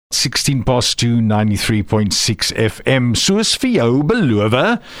16 past 2, 93.6 FM. Soos vir jou beloof,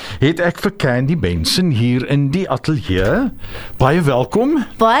 het ek vir Candy Benson hier in die ateljee. Baie welkom.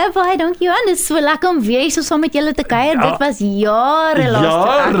 Baie dankie Johan, dit is so lekker om weer so saam met julle te kuier. Dit was jare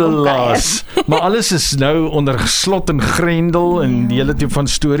laas. Maar alles is nou onder slot en grendel en die hele tipe van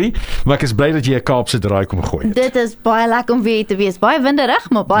storie. Maar ek is bly dat jy 'n Kaapse draai kom gooi het. Dit is baie lekker om weer te wees. Baie winderig,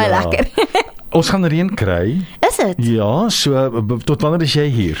 maar baie lekker. Ons gaan reën kry. Is dit? Ja, so tot wanneer is jy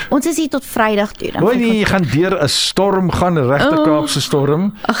hier? Ons is hier tot Vrydag toe. O nee, jy gaan deur 'n storm gaan, 'n regte Kaapse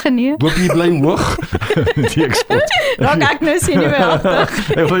storm. Ag nee. Hoop jy bly hoog. Die eksport. Raak ek nou sien nie meer agter.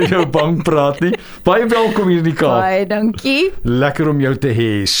 Ek wil jou bang praat nie. Baie welkom hier in die Kaap. Baie dankie. Lekker om jou te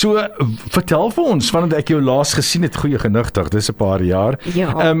hê. So, vertel vir ons, vandat ek jou laas gesien het, goeie genigtig, dis 'n paar jaar.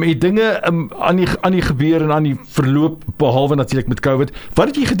 Ja. Het dinge aan die gebeur en aan die verloop, behalwe natuurlik met COVID. Wat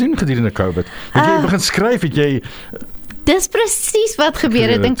het jy gedoen gedurende COVID? Het jy begin skryf? Het jy... Dis presies wat gebeur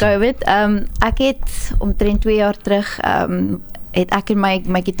het in COVID. Ek het omtrent 2 jaar terug het ek en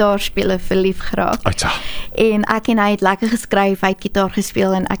my gitaarspeler verlief geraak. Aita. En ek en hy het lekker geskryf, hy het gitaar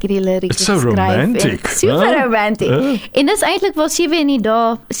gespeel en ek het die lirieke It's so geskryf. romantic. Super romantic. En dis eintlik wel 7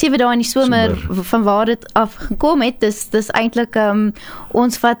 dae in die somer van waar dit af gekom het. Dis eintlik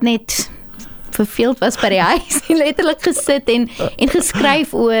ons wat net verveeld was by die huis en letterlik gesit en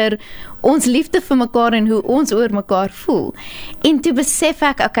geskryf oor ons liefde vir mekaar en hoe ons oor mekaar voel. En toe besef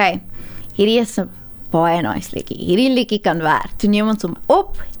ek, okay, hierdie is 'n baie nice liedjie. Hierdie liedjie kan werk. Toe neem ons hom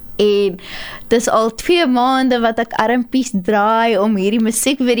op en dis al 2 maande wat ek armpies draai om hierdie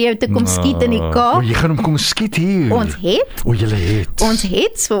musiekvideo te kom skiet in die Kaap. Jy gaan hom kom skiet hier. Ons het. Julle het. Ons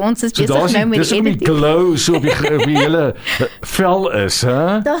is so besig nou met die editing. Dis glow so op die hele vel is,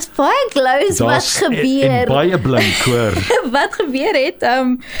 hè? Daar's baie glows wat gebeur. En baie blink, hoor. Wat gebeur het,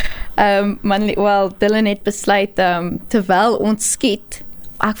 Dylan het besluit, terwyl ons skiet,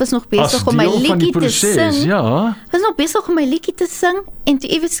 ek was nog besig om my liedjie te sing. Ja. Ek was nog besig om my liedjie te sing en toe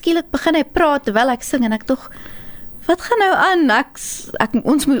ewe skielik begin hy praat terwyl ek sing en ek tog, wat gaan nou aan?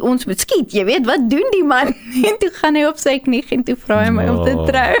 Ons moet skiet, jy weet, wat doen die man? En toe gaan hy op sy knie en toe vra hy my om te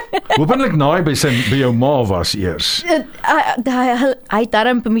trou. Hoopelik naai by jou ma was eers. Hy het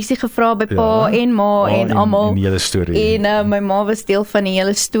daarom permissie gevra by pa en ma en almal. En die hele storie. En my ma was deel van die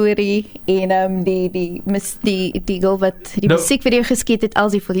hele storie en die girl wat die musiekvideo geskiet het,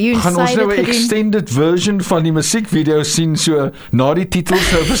 Elsie Viljoen, gaan ons nou 'n extended version van die musiekvideo sien so na die titels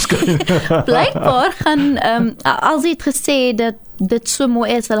sou verskyn. Blykbaar gaan Elsie het gesê dat dit so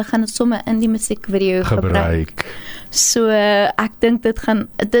mooi is, hulle gaan dit sommer in die musiekvideo gebruik. So ek dink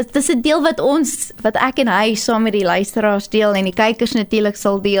dit is 'n deel wat ek en hy saam met die luisteraars deel en die kykers natuurlik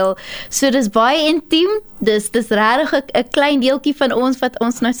sal deel. So dis baie intiem. Dis regtig 'n klein deeltjie van ons wat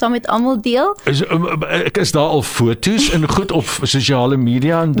ons nou saam met almal deel. Is daar al foto's en goed op sosiale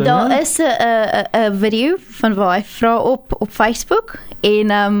media en dinge? Daar is 'n video van waar hy vra op Facebook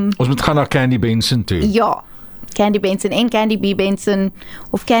en ons moet gaan na Candy Benson toe. Ja. Candy Benson en Candy B Benson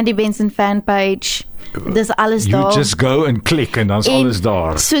of Candy Benson fanpage. Dis alles daar. You just go and click en dan's alles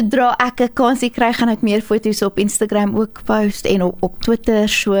daar. Sodra ek 'n kansie kry, gaan ek meer foto's op Instagram ook post en op Twitter.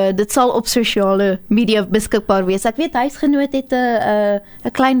 So dit sal op sosiale media beskikbaar wees. Ek weet huisgenoot het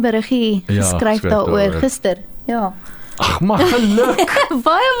 'n klein beriggie geskryf daaroor gister. Ja. Ag, maar geluk.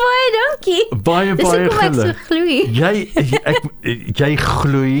 baie dankie. Baie Dis geluk. Ek so gloei. Jy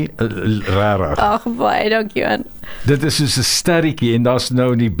gloei rarig. Ag, baie dankie Johan. Dit is soos 'n sterretjie en daar's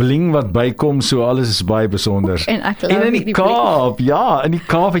nou die bling wat bykom, so alles is baie besonder. En ek en in die Kaap, ja, in die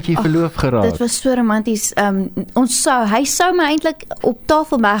Kaap het jy verloof geraak. Dit was so romanties. Hy sou my eintlik op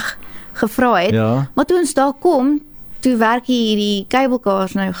Tafelberg gevra het, maar toe ons daar kom, toe werk hierdie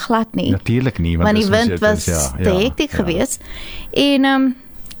kabelkaars nou glad nie. Natuurlik nie, want die wind was te hektiek geweest. En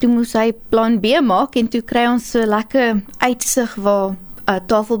toe moes hy plan B maak en toe kry ons so lekker uitsig waar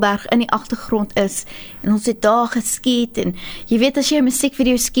Tafelberg in die agtergrond is en ons het daar geskiet en jy weet as jy 'n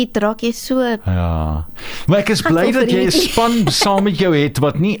musiekvideo skiet raak jy so. Ja. Maar ek is bly dat jy 'n span saam met jou het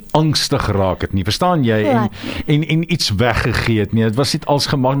wat nie angstig geraak het nie. Verstaan jy? En iets weggegee het nie. Dit was net als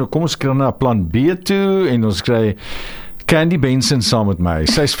gemaak. Nou kom ons kry na plan B toe en ons kry Candy Benson saam met my.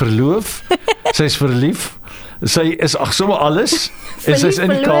 Sy's verloof. Sy's verlief. Sy is sommer alles. En sy's in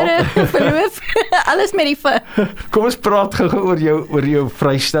die Kaap. Verloof. Alles met die Kom ons praat gou oor jou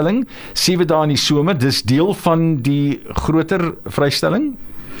vrystelling. 7 dae in die somer. Dis deel van die groter vrystelling?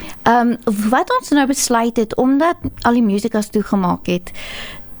 Wat ons nou besluit het, omdat al die musicals toegemaak het,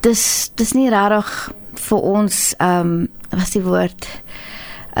 dis nie regtig vir ons, wat is die woord,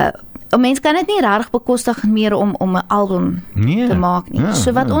 mens kan dit nie regtig bekostig meer om 'n album te maak nie.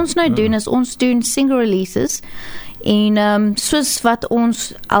 So wat ons nou doen is ons doen single releases en soos wat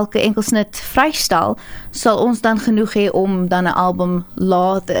ons elke enkelsnit vrystel, sal ons dan genoeg hê om dan 'n album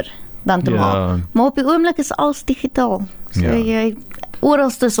later dan te maak. Maar op die oomblik is alles digitaal. So jy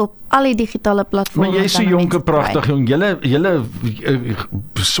oralstes op al die digitale platforms. Maar jy is so jonk en pragtig, jong. Julle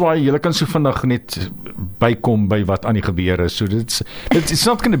swaai, julle kan so vandag net bykom by wat aan die gebeur is. So it's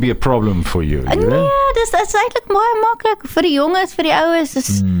not going to be a problem for you. Nee, dis eintlik baie maklik vir die jonges, vir die oues.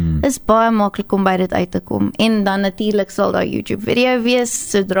 Is baie maklik om by dit uit te kom. En dan natuurlik sal daar YouTube video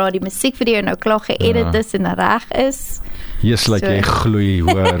wees sodra die musiekvideo nou klaar geëdit is en reg is. Jy's like jy gloei,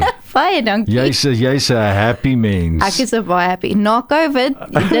 hoor. Baie dankie. Jy's 'n happy mens. Ek is baie happy. Na COVID,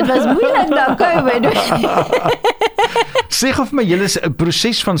 dit was moeilik na COVID. Sê of my julle 'n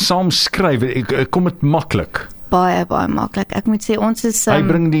proses van saam skryf, kom dit maklik? Baie maklik. Ek moet sê ons is ek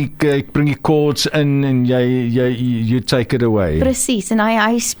bring die chords in en you take it away. Presies. En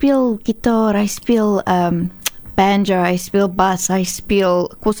hy speel gitaar, hy speel banjo, hy speel bas, hy speel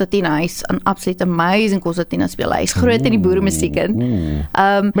Kosatina, hy's 'n absolute amazing Kosatina speler. Hy's groot in die boeremusiek in.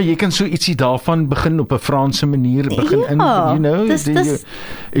 Maar jy kan so ietsie daarvan begin op 'n Franse manier begin in, you know,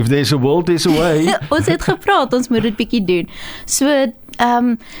 if there's a will, there's a way. Ons het gepraat, ons moet dit bietjie doen. So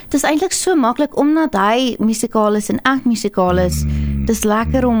dit is eintlik so maklik omdat hy musikaal is en ek musikaal is. Dis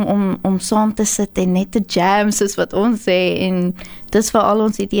lekker om saam te sit en net te jam soos wat ons sê en dis waar al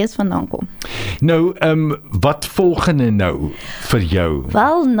ons idees vandaan kom. Nou, wat volgende nou vir jou?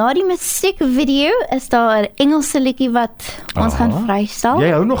 Wel, na die musiekvideo is daar 'n Engelse liedjie wat ons gaan vrystel.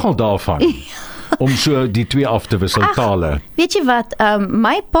 Jy hou nogal daarvan. Om so die twee af te wissel tale. Weet jy wat,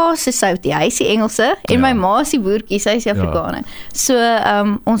 my pa se Soutie, hy is die Engelse en my ma se boertjie, sy is Afrikaner. So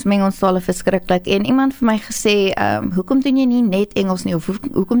ons meng ons tale verskriklik en iemand vir my gesê, hoekom doen jy nie net Engels nie of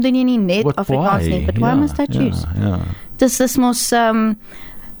hoekom doen jy nie net Afrikaans nie? But why must I choose? Dis mos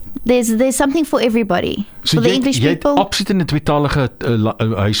there's something for everybody. So for the English people. Jy het absoluut in 'n tweetalige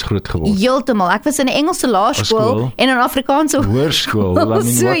huis groot geword. Heeltemal. Ek was in 'n Engelse laerskool en 'n Afrikaanse hoërskool.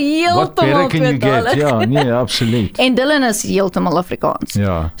 So what better can you get? Ja, nee, absoluut. En Dylan is heeltemal Afrikaans.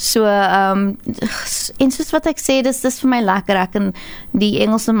 Ja. So en soos wat ek sê, dis vir my lekker. Ek kan die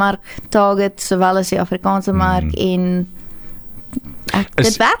Engelse mark target sowel as die Afrikaanse mark en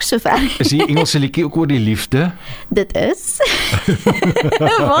dit werk so ver. Is die Engelse liedjie ook oor die liefde? Dit is.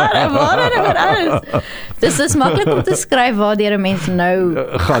 Waar alles. Dis is maklik om te skryf waardeur 'n mens nou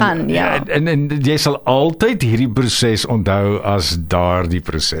gaan, ja. En jy sal altyd hierdie proses onthou as daardie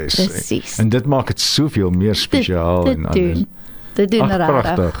proses. Presies. En dit maak dit soveel meer spesiaal en anders. Dit doen regtig.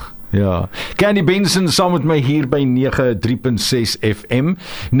 Pragtig. Ja. Candy Benson saam met my hier by 93.6 FM.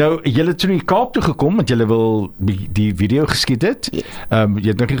 Nou, julle het toe in die Kaap toe gekom want julle wil die video geskiet het. Yes. Jy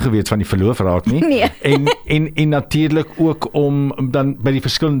het nog nie geweet van die verloof raak nie. Nee. En natuurlik ook om dan by die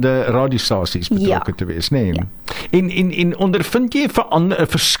verskillende radiostasies betrokke te wees, nee. Ja. En ondervind jy 'n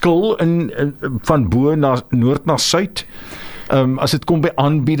verskil in van bo na noord na suid? As dit kom by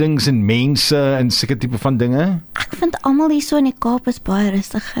aanbiedings en mense en sulke tipe van dinge? Ek vind almal hier so in die Kaap is baie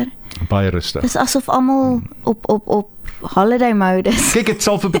rustiger. Baie rustig. Dis asof almal op holiday mode is. Kyk, dit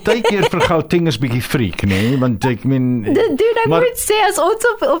sal vir baie keer vir Gauteng is bietjie freak, nee, want ek meen ek moet sê as ons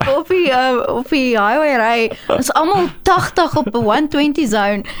op die highway ry, is almal 80 op 'n 120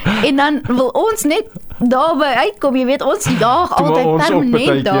 zone en dan wil ons net daarby uitkom, jy weet ons daag altyd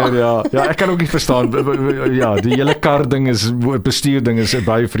permanent daar. Ja, ek kan ook nie verstaan. Ja, die hele kar ding is bestuur ding is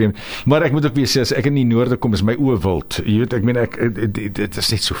baie vreemd. Maar ek moet ook weer sê as ek in die noorde kom is my oë wild. Jy weet, ek meen dit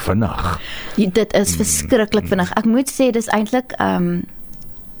is net so vinnig. Dit is verskriklik vinnig. Ek moet sê dis eintlik 'n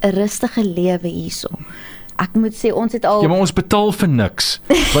rustige lewe hierso. Ek moet sê ons het al Ja, maar ons betaal vir niks.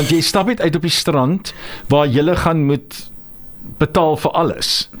 Want jy stap net uit op die strand waar jy gaan moet betaal vir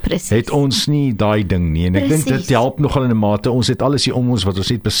alles. Precies. Het ons nie daai ding nie en ek dink dit help nogal in 'n mate. Ons het alles hier om ons wat ons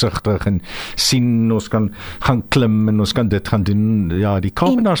net besigtig en sien, ons kan gaan klim en ons kan dit gaan doen. Ja, die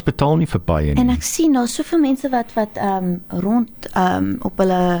Kaapenaars betaal nie vir baie nie. En ek sien daar's soveel mense wat rond op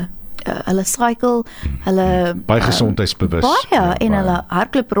hulle cycle, hulle baie gesondheidsbewus. Baie en hulle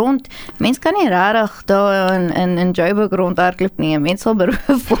hardloop rond. Mense kan nie regtig daar in Joburg rond hardloop nie. Mense sal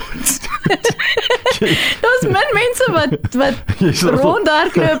beroof word. Daar's min mense wat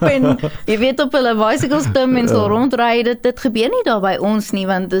rondhardloop en jy weet op hulle bicycles klim en so rondry. Dit gebeur nie daar by ons nie,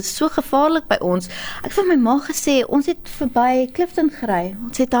 want dit is so gevaarlik by ons. Ek het vir my ma gesê, ons het verby Clifton gery.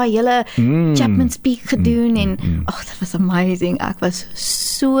 Ons het daai hele Chapman's Peak gedoen en dit was amazing. Ek was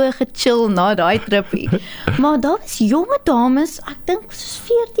so gechill na daai tripie. Maar daar was jonge dames, ek dink soos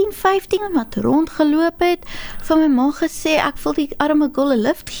 14, 15 wat rondgeloop het. Vir my ma gesê, ek voel die arme gulle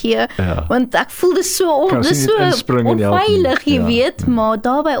lift gee, want ek voel dit so onveilig, jy weet, maar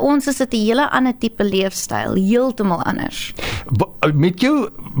daar by ons is dit 'n hele ander tipe leefstyl, heeltemal anders. Met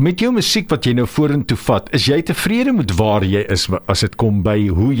jou musiek wat jy nou vorentoe vat, is jy tevrede met waar jy is as dit kom by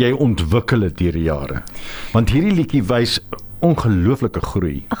hoe jy ontwikkel het deur die jare? Want hierdie liedjie wys ongelooflike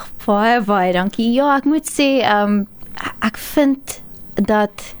groei. Ag, baie dankie. Ja, ek moet sê, ek vind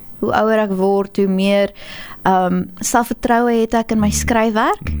dat hoe ouer ek word, hoe meer selfvertroue het ek in my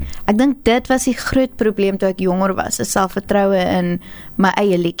skryfwerk. Ek dink dit was die groot probleem toe ek jonger was, is selfvertroue in my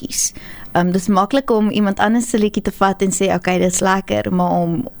eie liedjies. Dis maklik om iemand anders se liedjie te vat en sê, okay, dit is lekker, maar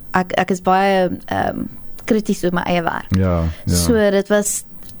ek is baie krities oor my eie werk. Ja. So dit was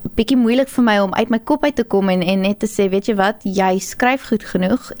bietjie moeilik vir my om uit my kop uit te kom en net te sê, weet jy wat, jy skryf goed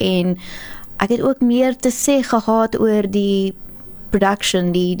genoeg, en ek het ook meer te sê gehad oor die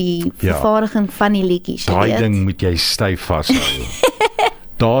production, die vervaardiging van die liedjies. Daai ding moet jy styf vashou.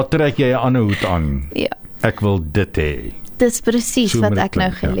 Daar trek jy 'n ander hoed aan. Ja. Ek wil dit hê. Dis presies wat ek nou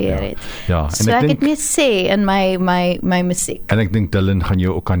geleer het. Ja, en so ek het meer sê in my musiek. En ek dink Dylan gaan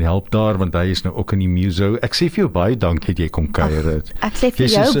jou ook kan help daar, want hy is nou ook in die muso. Ek sê vir jou baie dankie dat jy kom kuier het. Ek sê vir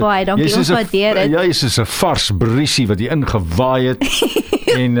jou baie dankie, ons waardeer dit. Ja, jy's so 'n vars briesie wat hier ingewaai het.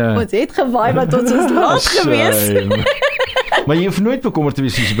 En ons het gewaai wat ons is laat gewees. Maar jy hoef nooit bekommerd te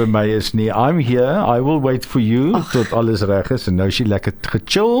wees as jy by my is nie. I'm here, I will wait for you tot alles reg is, en nou is jy lekker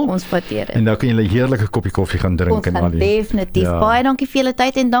gechill. Ons waardeer dit. En nou kan jy 'n heerlike koppie koffie gaan drink. Ons gaan definitief. Baie dankie vir julle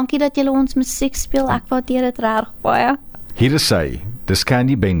tyd en dankie dat julle ons musiek speel. Ek waardeer dit reg baie. Hier is sy, dis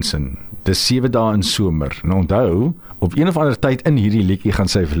Candy Benson. Dis 7 dae in somer. En onthou, op een of ander tyd in hierdie liedjie gaan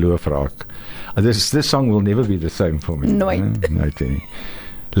sy verloof raak. This song will never be the same for me. Nooit. Nooit nie.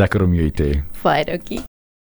 Lekker om jou te hê. Baie dankie.